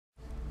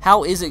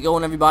How is it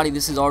going, everybody?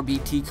 This is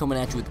RBT coming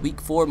at you with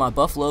Week 4 of my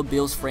Buffalo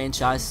Bills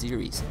franchise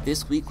series.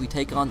 This week we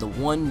take on the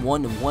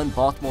 1-1-1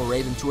 Baltimore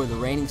Ravens, who are the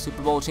reigning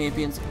Super Bowl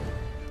champions.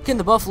 Can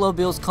the Buffalo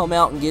Bills come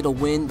out and get a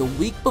win the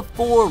week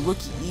before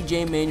rookie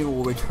E.J.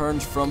 Manuel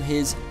returns from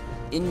his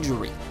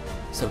injury?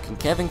 So can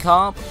Kevin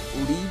Kolb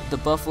lead the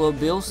Buffalo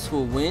Bills to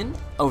a win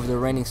over the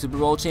reigning Super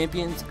Bowl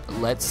champions?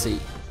 Let's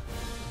see.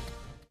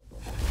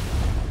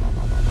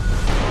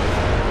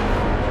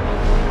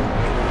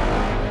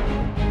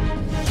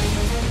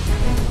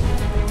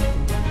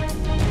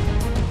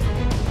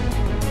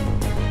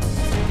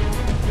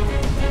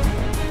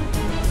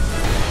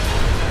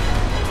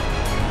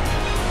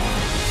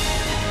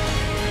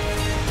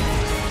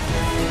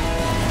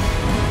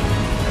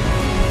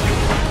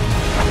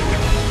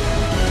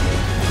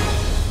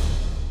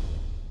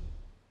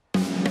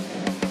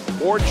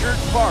 Orchard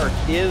Park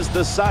is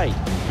the site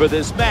for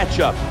this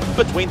matchup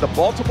between the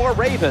Baltimore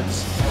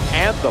Ravens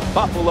and the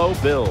Buffalo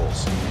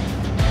Bills.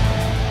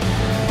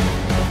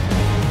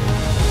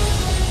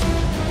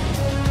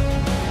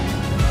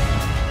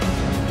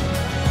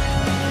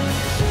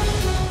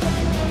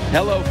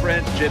 Hello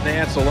friends, Jim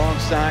Nance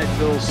alongside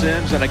Phil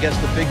Simms, and I guess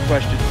the big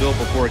question, Phil,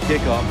 before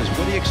kickoff is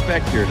what do you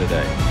expect here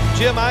today?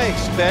 Jim, I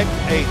expect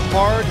a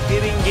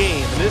hard-hitting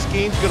game, and this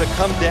game's going to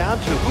come down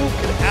to who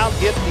can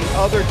out-hit the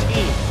other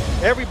team.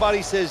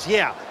 Everybody says,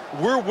 yeah,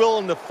 we're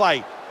willing to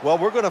fight. Well,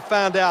 we're going to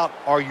find out,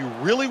 are you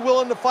really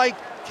willing to fight?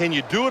 Can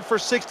you do it for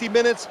 60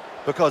 minutes?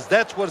 Because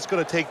that's what it's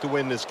going to take to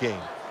win this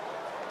game.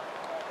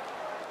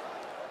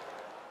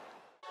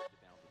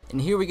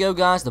 And here we go,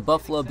 guys. The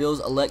Buffalo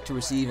Bills elect to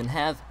receive and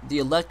have the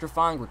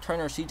electrifying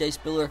returner C.J.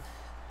 Spiller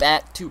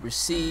back to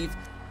receive.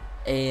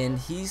 And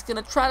he's going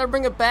to try to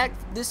bring it back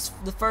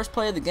the first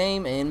play of the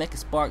game and make a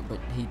spark, but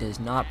he does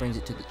not. Brings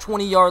it to the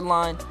 20-yard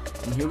line.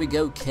 And here we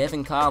go,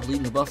 Kevin Kolb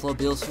leading the Buffalo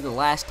Bills for the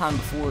last time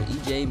before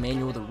E.J.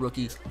 Manuel, the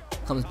rookie,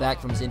 comes back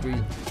from his injury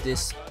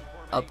this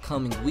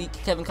upcoming week.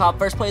 Kevin Kolb,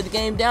 first play of the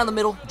game, down the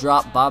middle,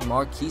 dropped by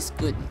Marquise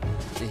Goodwin.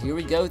 So here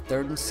we go,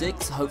 3rd and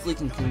 6. Hopefully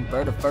can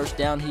convert a first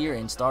down here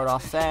and start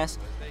off fast.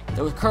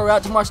 There was curl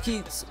out to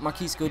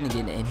Marquise Goodwin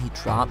again, and he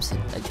drops it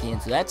again.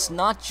 So that's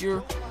not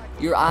your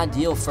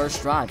ideal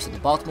first drive. So the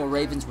Baltimore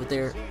Ravens, with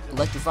their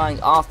electrifying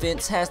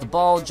offense, has the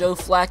ball. Joe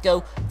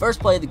Flacco, first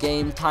play of the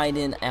game, tight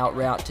end out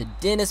route to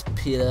Dennis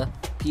Pitta,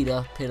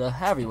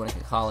 however you want to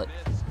call it,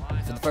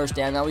 for the first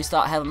down. Now we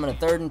start having him in a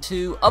 3rd and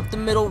 2. Up the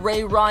middle,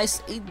 Ray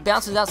Rice, he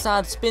bounces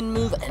outside, spin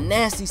move, a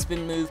nasty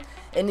spin move,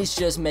 and he's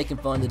just making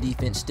fun of the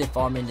defense, stiff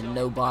arm into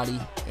nobody,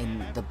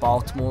 and the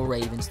Baltimore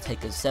Ravens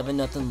take a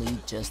 7-0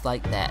 lead just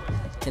like that.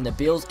 Can the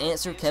Bills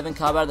answer? Kevin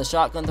Kolb out of the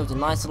shotgun, throws a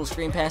nice little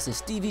screen pass to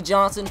Stevie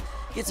Johnson,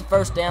 gets a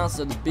first down,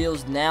 so the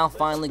Bills now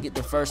finally get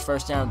their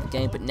first down of the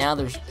game, but now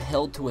they're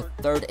held to a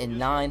 3rd and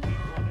 9.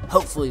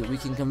 Hopefully we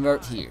can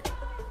convert here.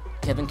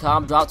 Kevin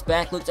Kolb drops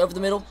back, looks over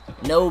the middle.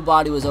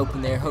 Nobody was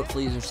open there.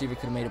 Hopefully his receiver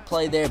could have made a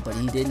play there, but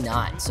he did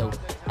not. So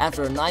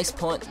after a nice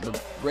punt, the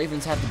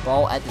Ravens have the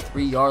ball at the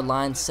 3-yard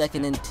line,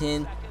 2nd and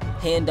 10.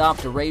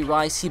 Handoff to Ray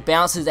Rice. He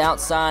bounces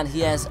outside.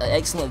 He has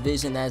excellent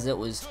vision, as it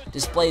was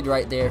displayed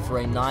right there, for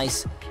a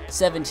nice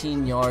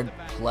 17-yard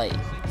play.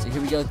 So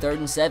here we go, 3rd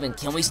and 7.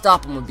 Can we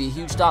stop him? Would be a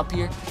huge stop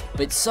here.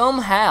 But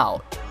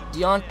somehow,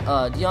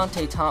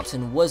 Deontay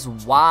Thompson was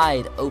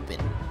wide open.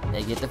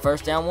 They get the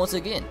first down once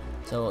again.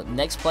 So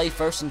next play,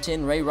 1st and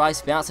 10, Ray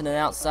Rice bouncing it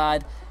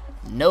outside.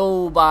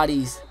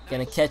 Nobody's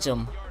going to catch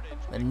him.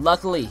 And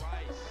luckily,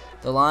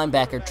 the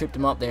linebacker tripped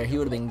him up there. He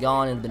would have been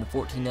gone and been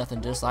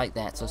 14-0 just like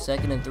that. So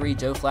 2nd and 3,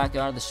 Joe Flacco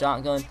out of the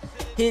shotgun.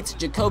 Hits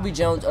Jacoby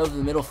Jones over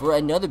the middle for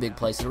another big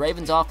play. So the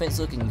Ravens offense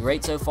looking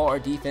great so far. Our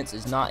defense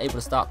is not able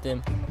to stop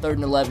them. 3rd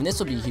and 11. This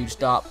will be a huge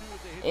stop.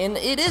 And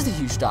it is a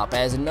huge stop,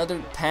 as another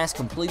pass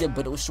completed,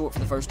 but it was short for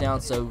the first down,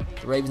 so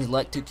the Ravens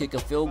elect to kick a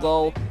field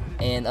goal,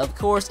 and of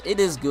course it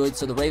is good.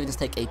 So the Ravens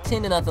take a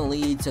 10-0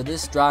 lead. So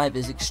this drive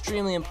is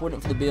extremely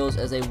important for the Bills,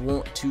 as they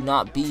want to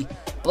not be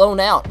blown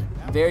out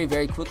very,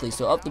 very quickly.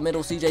 So up the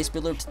middle, C.J.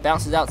 Spiller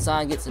bounces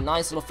outside, gets a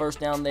nice little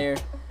first down there.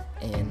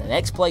 And the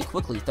next play,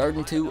 quickly, 3rd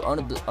and 2,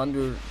 under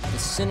the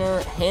center,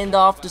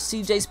 handoff to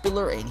C.J.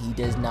 Spiller, and he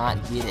does not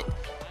get it.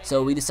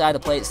 So we decided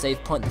to play it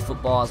safe, punt the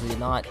football, as we did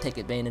not take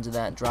advantage of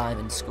that drive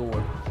and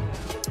score.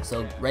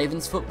 So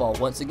Ravens football,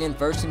 once again,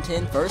 1st and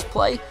 10, first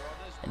play.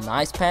 A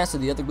nice pass to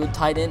the other good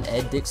tight end,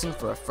 Ed Dixon,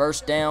 for a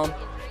first down.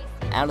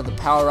 Out of the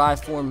power I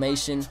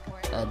formation,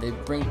 they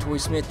bring Torrey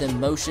Smith in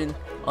motion.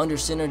 Under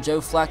center, Joe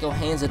Flacco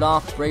hands it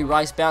off. Ray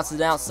Rice bounces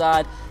it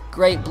outside.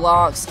 Great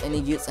blocks, and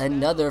he gets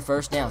another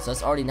first down. So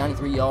that's already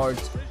 93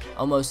 yards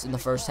almost in the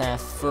first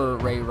half for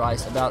Ray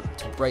Rice, about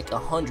to break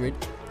 100.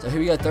 So here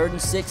we go, 3rd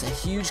and 6, a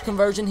huge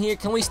conversion here.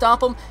 Can we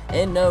stop him?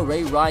 And no,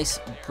 Ray Rice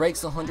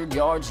breaks 100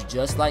 yards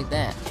just like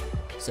that.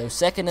 So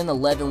 2nd and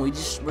 11,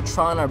 we're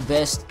trying our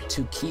best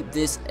to keep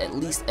this at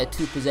least a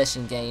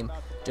 2-possession game.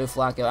 Joe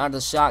Flacco out of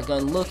the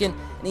shotgun looking,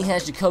 and he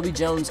has Jacoby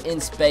Jones in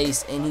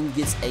space, and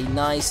he gets a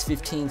nice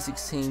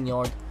 15-16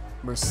 yard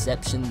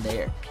reception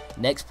there.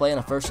 Next play on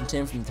a 1st and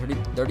 10 from the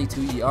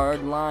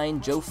 32-yard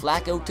line. Joe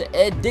Flacco to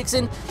Ed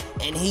Dixon,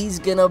 and he's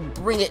going to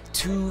bring it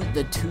to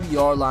the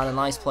 2-yard line. A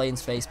nice play in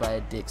space by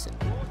Ed Dixon.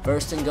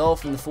 1st and goal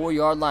from the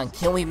 4-yard line.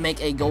 Can we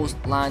make a goal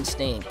line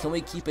stand? Can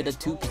we keep it a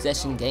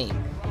 2-possession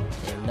game?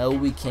 And no,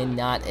 we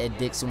cannot. Ed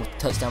Dixon with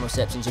touchdown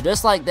reception. So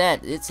just like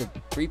that, it's a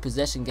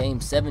 3-possession game,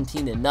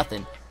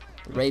 17-0.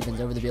 The Ravens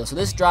over the Bills. So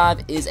this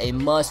drive is a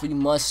must. We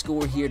must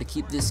score here to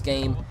keep this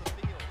game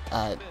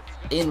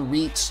in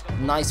reach.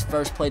 Nice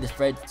first play to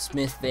Fred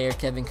Smith there.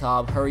 Kevin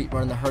Cobb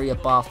running the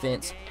hurry-up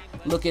offense.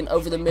 Looking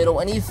over the middle,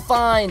 and he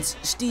finds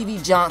Stevie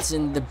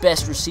Johnson, the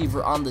best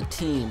receiver on the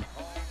team,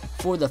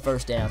 for the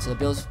 1st down. So the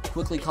Bills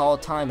quickly call a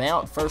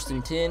timeout. 1st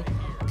and 10.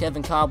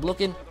 Kevin Cobb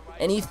looking,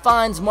 and he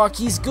finds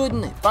Marquise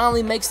Gooden.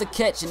 Finally makes the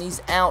catch, and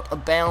he's out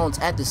of bounds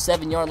at the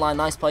 7-yard line.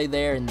 Nice play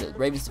there, and the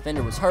Ravens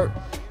defender was hurt.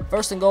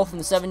 1st and goal from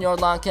the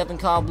 7-yard line. Kevin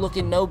Cobb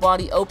looking,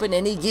 nobody open,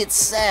 and he gets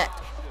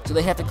sacked. So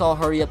they have to call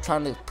hurry up,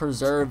 trying to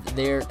preserve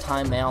their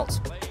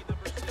timeouts.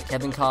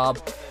 Kevin Cobb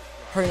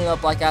hurrying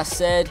up, like I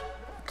said,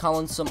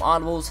 calling some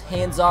audibles,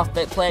 hands off,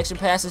 that play action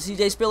pass to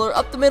CJ Spiller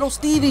up the middle.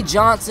 Stevie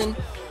Johnson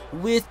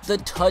with the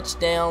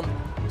touchdown.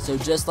 So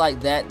just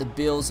like that, the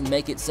Bills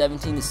make it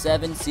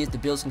 17-7. See if the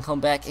Bills can come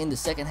back in the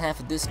second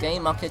half of this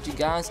game. I'll catch you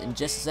guys in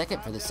just a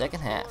second for the second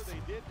half. They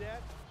did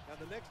that. Now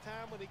the next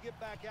time when they get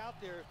back out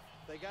there,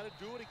 they got to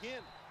do it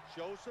again.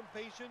 Show some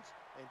patience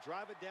and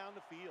drive it down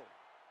the field.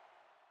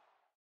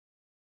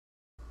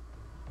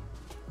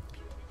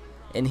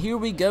 And here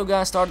we go,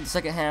 guys. Started the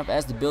second half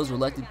as the Bills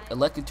were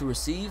elected to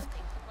receive.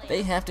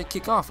 They have to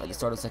kick off at the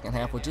start of the second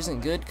half, which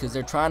isn't good because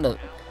they're trying to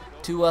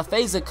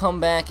phase a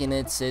comeback, and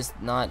it's just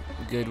not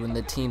good when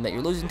the team that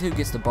you're losing to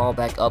gets the ball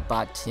back up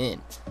by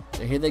 10.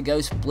 So here they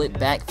go, split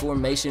back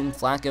formation.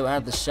 Flacco out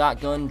of the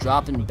shotgun,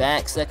 dropping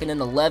back, 2nd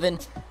and 11,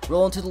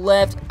 rolling to the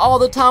left, all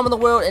the time in the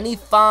world, and he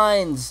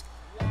finds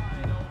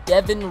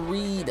Devin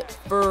Reed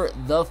for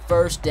the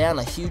 1st down.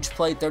 A huge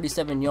play,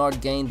 37-yard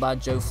gain by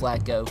Joe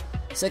Flacco.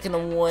 2nd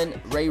and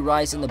 1, Ray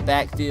Rice in the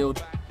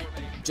backfield.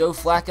 Joe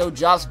Flacco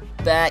drops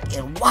back,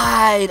 and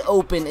wide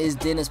open is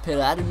Dennis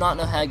Pitta. I do not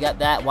know how I got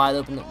that wide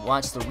open.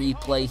 Watch the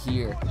replay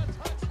here.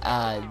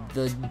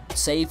 The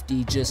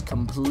safety just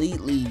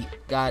completely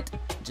got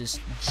just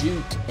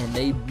juked,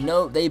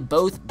 and they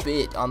both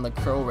bit on the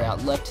curl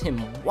route, left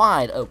him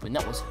wide open.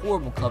 That was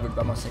horrible covered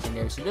by my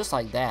secondary. So just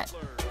like that,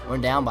 we're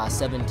down by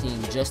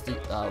 17 just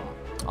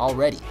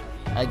already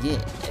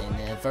again.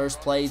 And the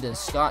first play to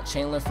Scott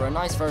Chandler for a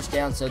nice 1st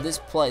down. So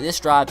this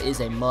drive is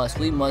a must.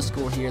 We must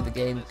score here. The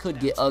game could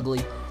get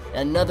ugly.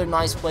 Another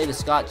nice play to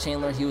Scott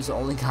Chandler. He was the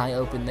only guy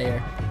open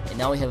there. And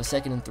now we have a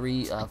 2nd and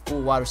 3,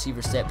 full wide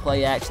receiver set,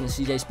 play action to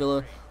CJ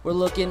Spiller. We're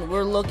looking.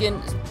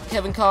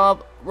 Kevin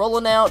Cobb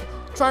rolling out,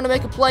 trying to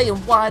make a play,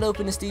 and wide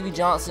open to Stevie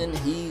Johnson.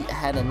 He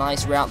had a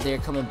nice route there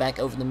coming back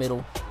over the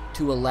middle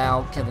to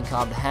allow Kevin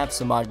Cobb to have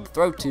somebody to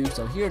throw to.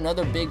 So here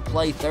another big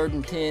play, 3rd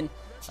and 10.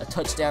 A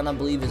touchdown, I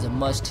believe, is a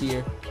must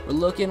here. We're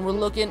looking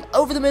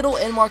over the middle,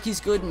 and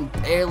Marquise Gooden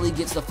barely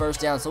gets the 1st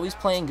down. So he's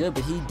playing good,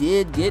 but he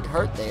did get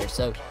hurt there.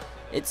 So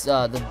it's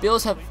the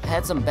Bills have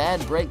had some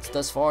bad breaks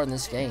thus far in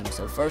this game.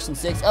 So 1st and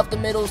 6, up the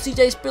middle.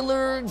 CJ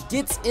Spiller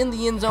gets in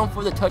the end zone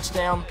for the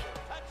touchdown.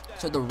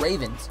 So the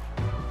Ravens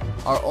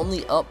are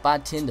only up by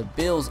 10. The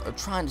Bills are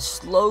trying to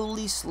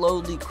slowly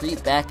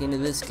creep back into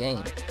this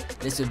game.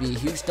 This would be a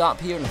huge stop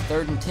here in the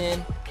 3rd and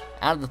 10.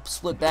 Out of the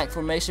split back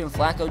formation,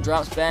 Flacco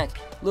drops back,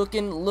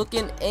 looking,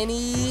 and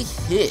he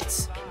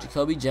hits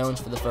Jacoby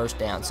Jones for the 1st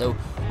down. So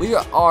we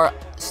are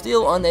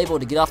still unable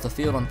to get off the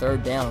field on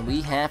 3rd down. We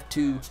have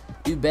to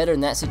do better in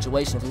that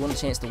situation if we want a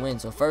chance to win.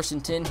 So 1st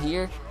and 10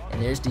 here, and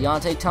there's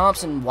Deontay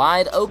Thompson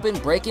wide open,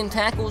 breaking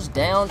tackles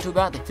down to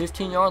about the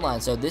 15-yard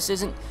line. So this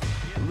isn't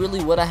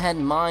really what I had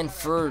in mind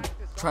for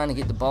trying to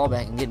get the ball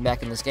back and getting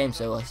back in this game.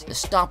 So a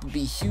stop would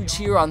be huge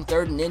here on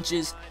 3rd and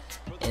inches,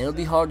 and it'll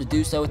be hard to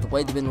do so with the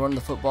way they've been running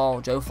the football.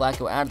 Joe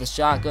Flacco out of the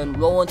shotgun,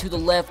 rolling to the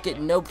left,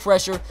 getting no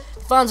pressure.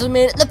 Finds a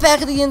man at the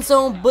back of the end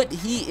zone, but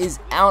he is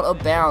out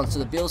of bounds. So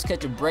the Bills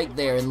catch a break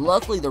there, and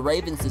luckily the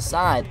Ravens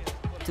decide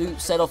to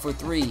settle for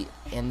 3,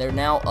 and they're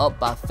now up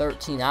by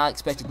 13. I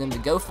expected them to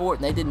go for it,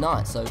 and they did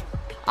not. So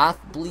I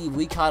believe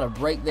we caught a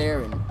break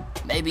there, and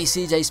maybe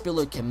CJ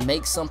Spiller can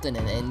make something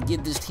and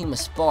give this team a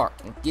spark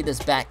and get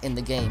us back in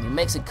the game. He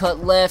makes a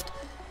cut left,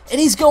 and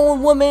he's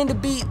going one man to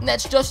beat, and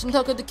that's Justin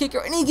Tucker, the kicker,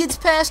 and he gets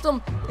past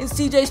him, and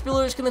CJ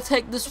Spiller is going to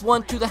take this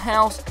one to the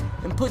house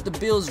and put the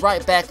Bills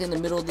right back in the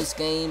middle of this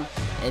game,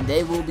 and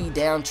they will be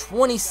down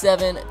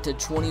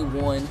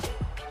 27-21,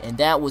 and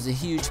that was a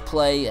huge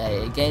play,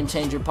 a game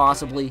changer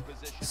possibly.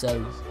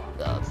 So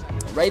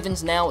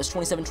Ravens now is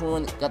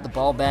 27-21, got the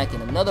ball back,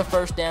 and another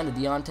 1st down to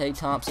Deontay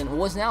Thompson. It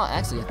was now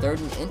actually a 3rd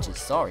and inches,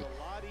 3rd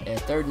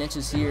and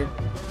inches here.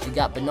 We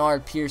got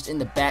Bernard Pierce in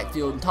the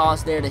backfield, and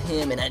tossed there to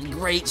him, and a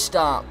great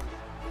stop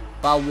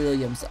by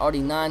Williams.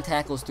 Already 9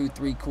 tackles through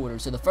 3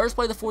 quarters. So the first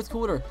play of the 4th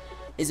quarter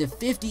is a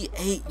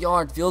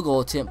 58-yard field goal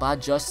attempt by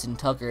Justin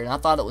Tucker, and I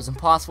thought it was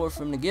impossible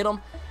for him to get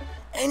him.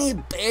 and he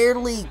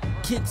barely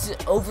gets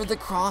it over the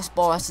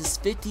crossbar. That's his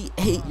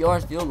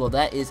 58-yard field goal.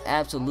 That is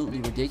absolutely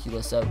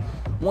ridiculous. So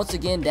once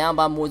again, down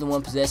by more than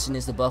one possession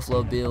is the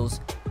Buffalo Bills.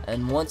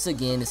 And once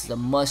again, this is a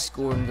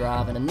must-scoring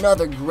drive, and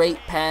another great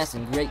pass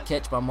and great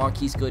catch by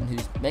Marquise Gooden,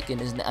 who's making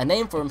a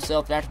name for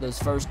himself after those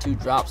first 2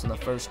 drops on the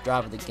first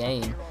drive of the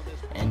game.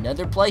 And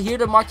another play here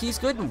to Marquise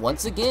Gooden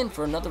once again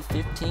for another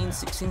 15,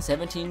 16,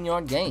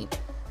 17-yard gain.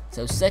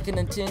 So 2nd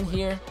and 10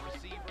 here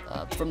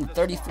from the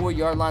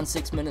 34-yard line,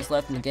 6 minutes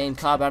left in the game.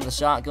 Cobb out of the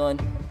shotgun.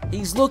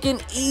 He's looking,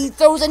 he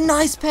throws a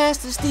nice pass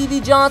to Stevie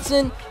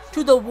Johnson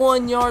to the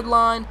 1-yard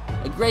line.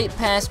 A great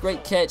pass,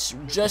 great catch,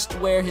 just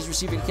where his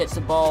receiver can catch the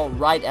ball,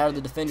 right out of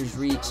the defender's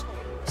reach.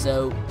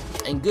 So,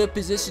 in good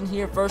position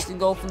here, 1st and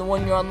goal from the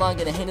 1-yard line,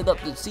 going to hand it up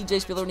to C.J.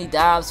 Spiller, and he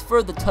dives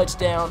for the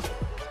touchdown.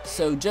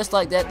 So, just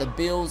like that, the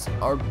Bills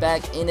are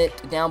back in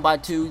it, down by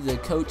 2. The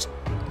coach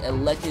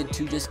elected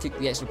to just kick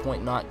the extra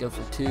point, not go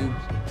for 2.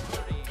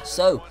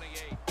 So,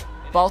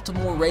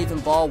 Baltimore Raven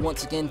ball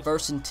once again,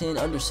 1st and 10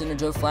 under center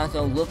Joe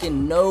Flacco,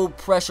 looking no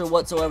pressure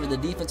whatsoever. The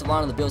defensive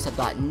line of the Bills have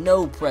got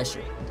no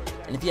pressure.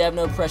 And if you have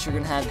no pressure, you're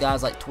going to have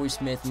guys like Torrey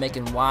Smith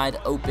making wide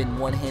open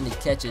one-handed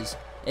catches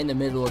in the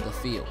middle of the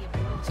field.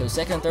 So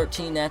 2nd and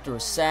 13 after a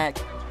sack,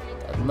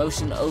 a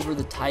motion over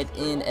the tight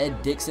end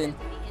Ed Dixon.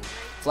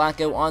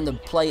 Flacco on the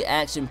play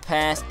action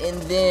pass,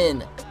 and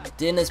then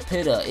Dennis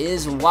Pitta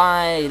is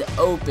wide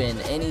open,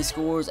 and he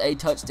scores a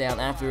touchdown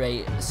after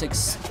a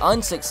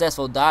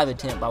unsuccessful dive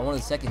attempt by one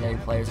of the secondary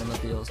players on the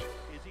Bills.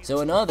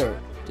 So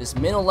another just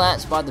mental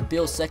lapse by the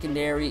Bills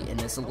secondary,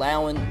 and it's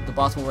allowing the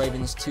Baltimore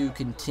Ravens to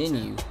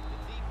continue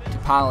to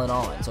pile it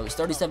on. So it's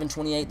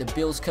 37-28. The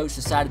Bills coach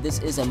decided this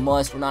is a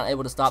must. We're not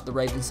able to stop the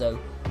Ravens, so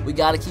we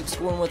got to keep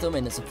scoring with them,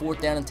 and it's a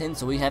 4th down and 10,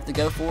 so we have to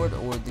go for it,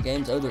 or the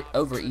game's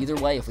over either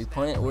way if we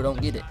punt it or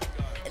don't get it.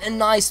 And a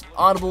nice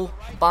audible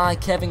by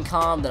Kevin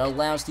Cobb that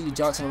allowed Stevie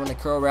Johnson to run a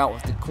curl route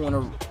with the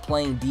corner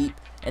playing deep,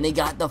 and they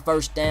got the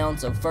 1st down.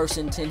 So 1st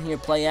and 10 here,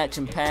 play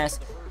action pass.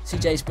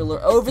 C.J.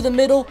 Spiller over the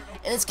middle,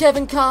 and it's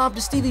Kevin Cobb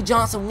to Stevie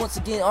Johnson once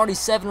again. Already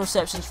 7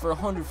 receptions for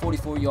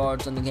 144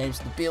 yards on the game,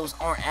 so the Bills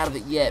aren't out of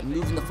it yet.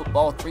 Moving the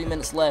football, 3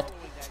 minutes left.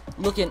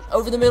 Looking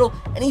over the middle,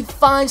 and he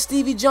finds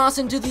Stevie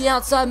Johnson to the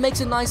outside, makes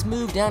a nice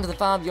move down to the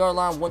 5-yard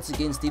line. Once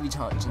again, Stevie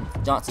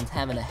Johnson's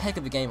having a heck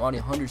of a game, already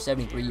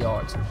 173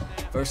 yards.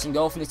 1st and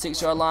goal from the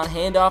 6-yard line,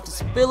 handoff to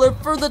Spiller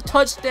for the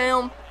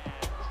touchdown.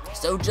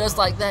 So just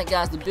like that,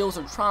 guys, the Bills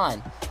are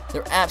trying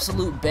their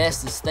absolute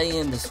best to stay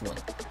in this one.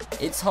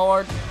 It's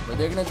hard, but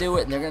they're going to do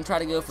it, and they're going to try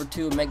to go for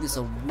 2 and make this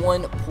a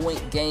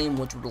 1-point game,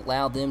 which would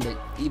allow them to,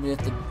 even if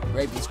the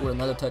Ravens scored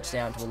another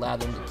touchdown, to allow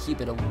them to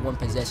keep it a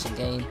 1-possession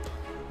game.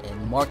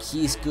 And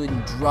Marquise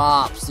Gooden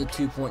drops the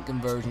 2-point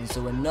conversion,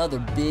 so another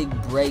big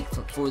break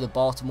for the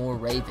Baltimore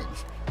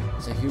Ravens.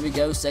 So here we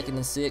go, 2nd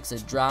and 6.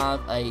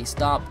 A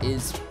stop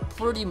is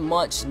pretty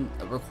much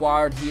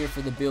required here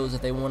for the Bills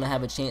if they want to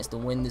have a chance to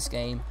win this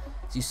game.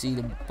 As you see,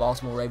 the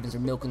Baltimore Ravens are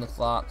milking the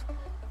clock.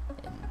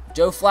 And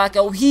Joe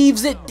Flacco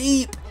heaves it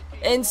deep,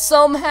 and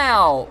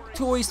somehow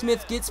Torrey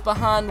Smith gets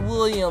behind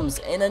Williams,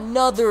 and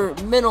another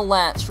mental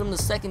lapse from the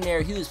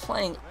secondary, who is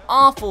playing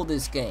awful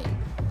this game.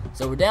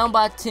 So we're down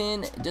by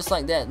 10, just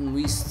like that, and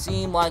we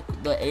seem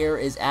like the air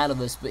is out of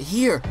us. But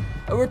here,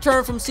 a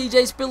return from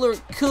C.J. Spiller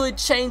could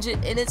change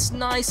it, and it's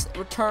nice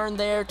return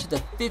there to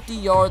the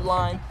 50-yard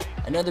line.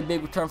 Another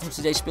big return from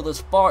C.J. Spiller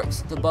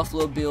sparks the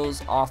Buffalo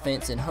Bills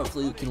offense, and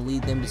hopefully it can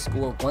lead them to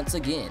score once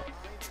again.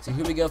 So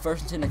here we go, 1st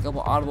and 10, a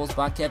couple audibles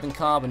by Kevin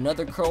Cobb.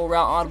 Another curl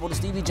route audible to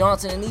Stevie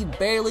Johnson, and he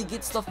barely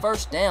gets the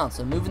 1st down.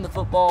 So moving the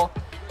football.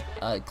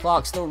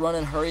 Clock still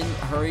running, hurrying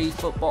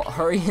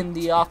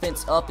the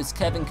offense up is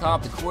Kevin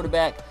Cobb, the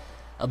quarterback.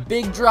 A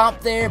big drop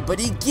there, but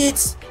he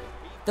gets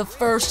the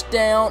 1st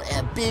down.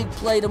 A big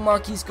play to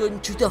Marquise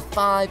Gooden to the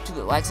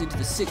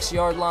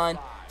 6-yard line.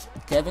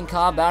 Kevin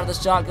Cobb out of the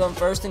shotgun,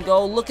 1st and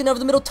goal. Looking over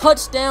the middle,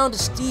 touchdown to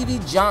Stevie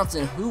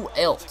Johnson. Who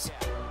else?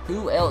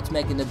 Who else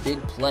making the big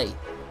play?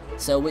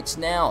 So it's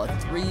now a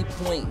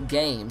 3-point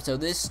game. So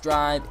this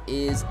drive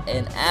is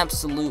an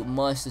absolute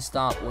must to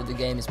stop, or the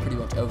game is pretty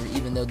much over,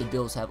 even though the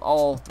Bills have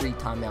all 3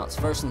 timeouts.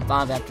 1st and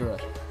 5 after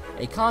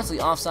a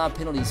constantly offside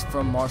penalties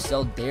from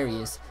Marcel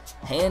Darius.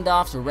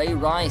 Handoff to Ray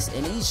Rice,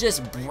 and he's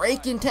just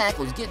breaking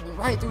tackles, getting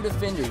right through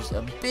defenders.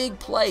 A big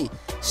play.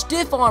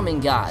 Stiff-arming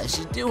guys.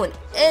 Just doing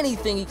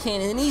anything he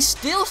can, and he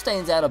still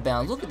stays out of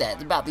bounds. Look at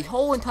that. About the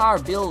whole entire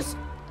Bills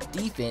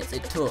defense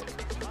it took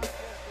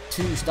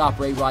to stop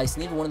Ray Rice,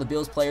 and even one of the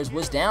Bills players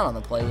was down on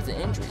the play with an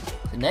injury.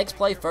 The next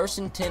play, 1st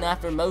and 10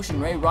 after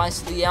motion, Ray Rice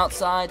to the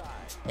outside,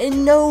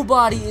 and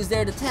nobody is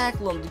there to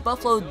tackle him. The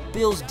Buffalo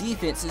Bills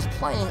defense is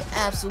playing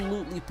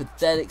absolutely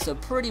pathetic, so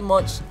pretty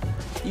much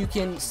you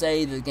can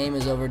say the game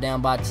is over,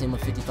 down by 10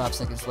 with 55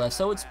 seconds left.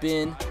 So it's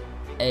been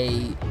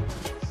a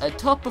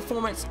tough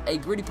performance, a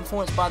gritty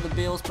performance by the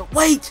Bills, but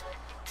wait,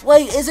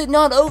 is it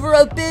not over?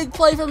 A big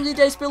play from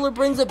C.J. Spiller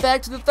brings it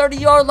back to the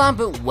 30-yard line,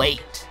 but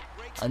wait.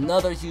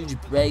 Another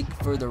huge break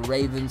for the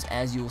Ravens,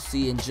 as you'll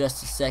see in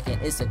just a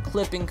second. It's a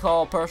clipping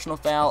call, personal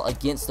foul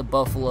against the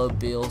Buffalo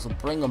Bills. Will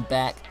bring them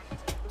back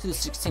to the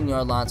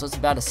 16-yard line. So it's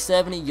about a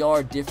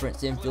 70-yard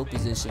difference in field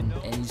position.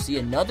 And you see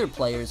another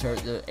player is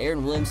hurt.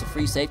 Aaron Williams, the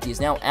free safety, is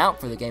now out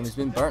for the game. He's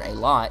been burnt a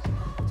lot.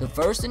 So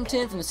 1st and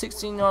 10 from the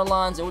 16-yard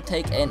lines. It would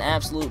take an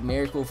absolute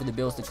miracle for the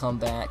Bills to come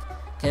back.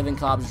 Kevin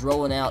Kolb is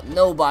rolling out.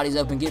 Nobody's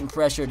open, getting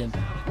pressured. And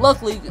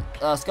luckily,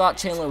 Scott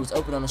Chandler was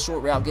open on a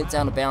short route. Gets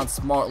out of bounds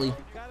smartly.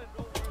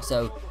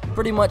 So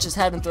pretty much just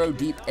having to throw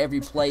deep every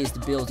play is the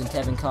Bills and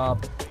Kevin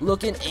Kolb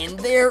looking. And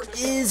there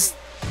is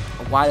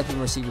a wide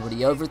open receiver, but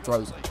he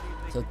overthrows him.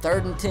 So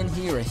 3rd and 10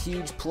 here, a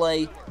huge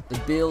play. The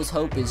Bills'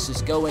 hope is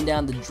just going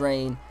down the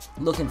drain,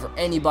 looking for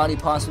anybody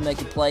possibly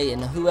make a play.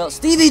 And who else?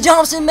 Stevie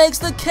Johnson makes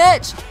the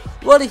catch.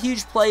 What a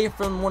huge play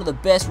from one of the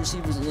best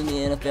receivers in the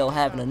NFL,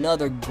 having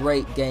another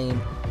great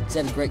game. He's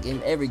had a great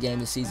game every game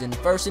this season.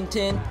 1st and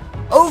 10,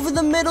 over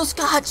the middle,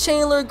 Scott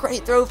Chandler.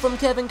 Great throw from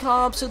Kevin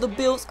Kolb, so the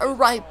Bills are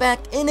right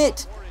back in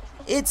it.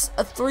 It's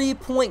a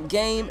 3-point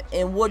game,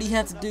 and what do you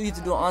have to do? You have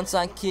to do an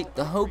onside kick.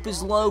 The hope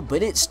is low,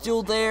 but it's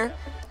still there.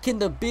 Can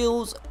the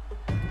Bills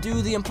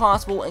do the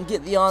impossible and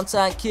get the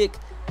onside kick?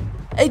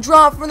 A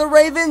drop from the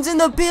Ravens, and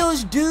the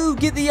Bills do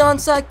get the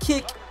onside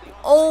kick.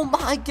 Oh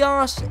my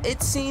gosh,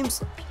 it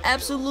seems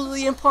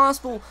absolutely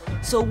impossible.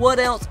 So what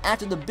else?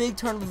 After the big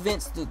turn of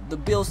events, the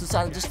Bills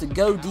decided just to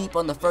go deep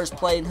on the first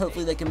play, and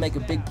hopefully they can make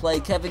a big play.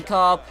 Kevin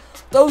Kolb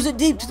throws it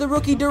deep to the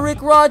rookie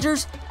Derrick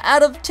Rogers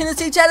out of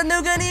Tennessee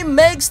Chattanooga, and he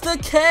makes the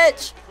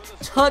catch.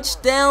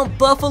 Touchdown,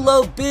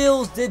 Buffalo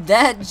Bills. Did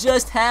that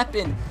just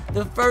happen?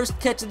 The first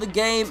catch of the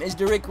game is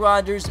Derrick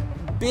Rogers'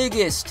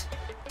 biggest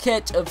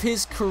catch of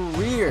his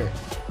career.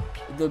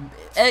 The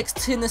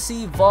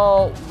ex-Tennessee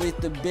Vol with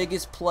the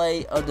biggest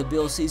play of the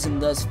Bills season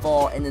thus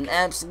far, in an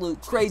absolute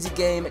crazy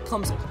game. It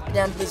comes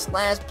down to this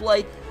last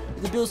play.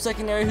 The Bills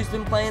secondary, who's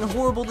been playing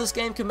horrible this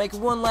game, can make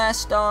one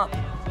last stop.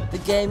 The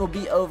game will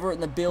be over,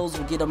 and the Bills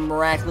will get a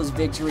miraculous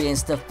victory, and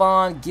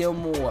Stephon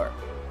Gilmore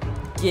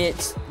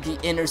gets the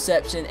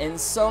interception, and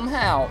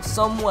somehow,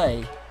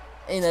 someway,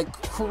 in a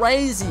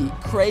crazy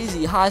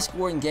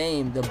high-scoring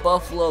game, the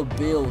Buffalo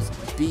Bills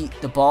beat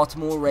the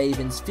Baltimore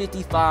Ravens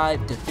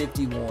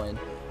 55-51.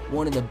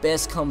 One of the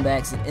best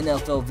comebacks in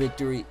NFL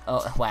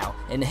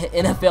in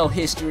NFL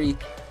history.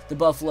 The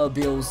Buffalo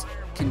Bills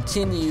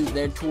continue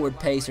their torrid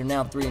pace, are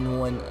now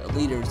 3-1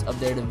 leaders of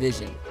their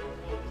division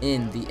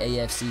in the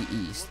AFC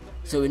East.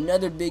 So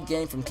another big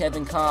game from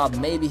Kevin Kolb.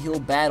 Maybe he'll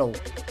battle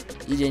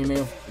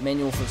E.J.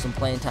 Manuel for some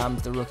playing time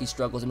if the rookie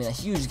struggles. I mean, a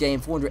huge game,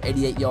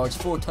 488 yards,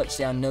 4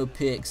 touchdowns, no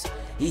picks.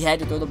 He had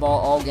to throw the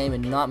ball all game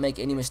and not make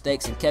any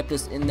mistakes, and kept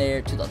us in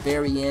there to the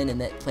very end, and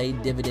that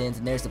paid dividends.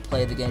 And there's the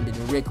play of the game to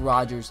Derrick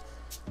Rogers.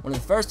 One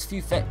of the first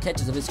few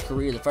catches of his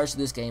career. The first of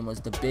this game was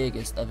the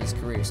biggest of his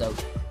career. So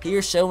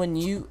here showing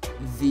you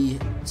the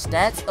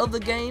stats of the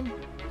game.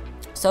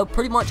 So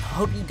pretty much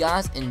hope you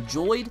guys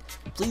enjoyed.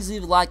 Please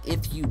leave a like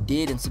if you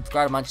did, and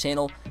subscribe to my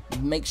channel.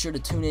 Make sure to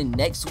tune in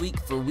next week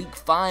for week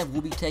 5.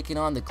 We'll be taking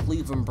on the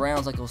Cleveland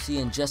Browns, like you'll see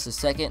in just a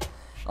second.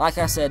 Like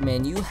I said,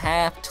 man, you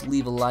have to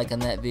leave a like on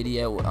that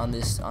video, on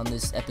this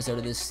episode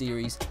of this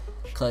series,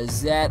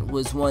 because that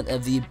was one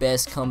of the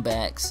best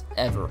comebacks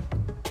ever.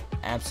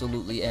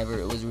 Absolutely ever.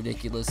 It was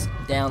ridiculous.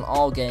 Down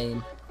all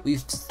game. We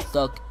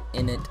stuck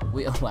in it.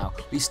 We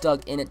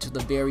stuck in it to the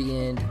very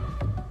end,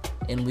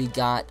 and we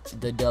got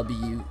the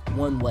W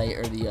one way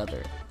or the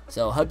other.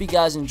 So hope you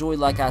guys enjoyed.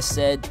 Like I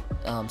said,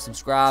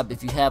 subscribe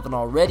if you haven't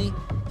already.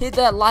 Hit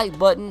that like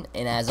button,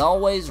 and as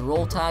always,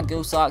 roll Tide,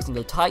 go Sox, and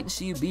go Titans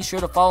to you. Be sure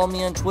to follow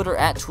me on Twitter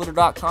at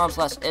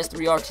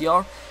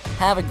twitter.com/S3RTR.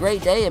 Have a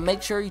great day, and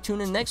make sure you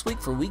tune in next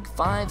week for week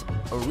 5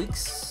 or week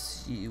 6?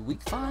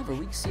 Week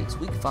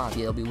 5.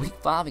 Yeah, it'll be week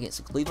 5 against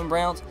the Cleveland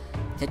Browns.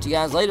 Catch you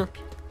guys later.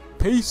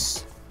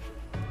 Peace.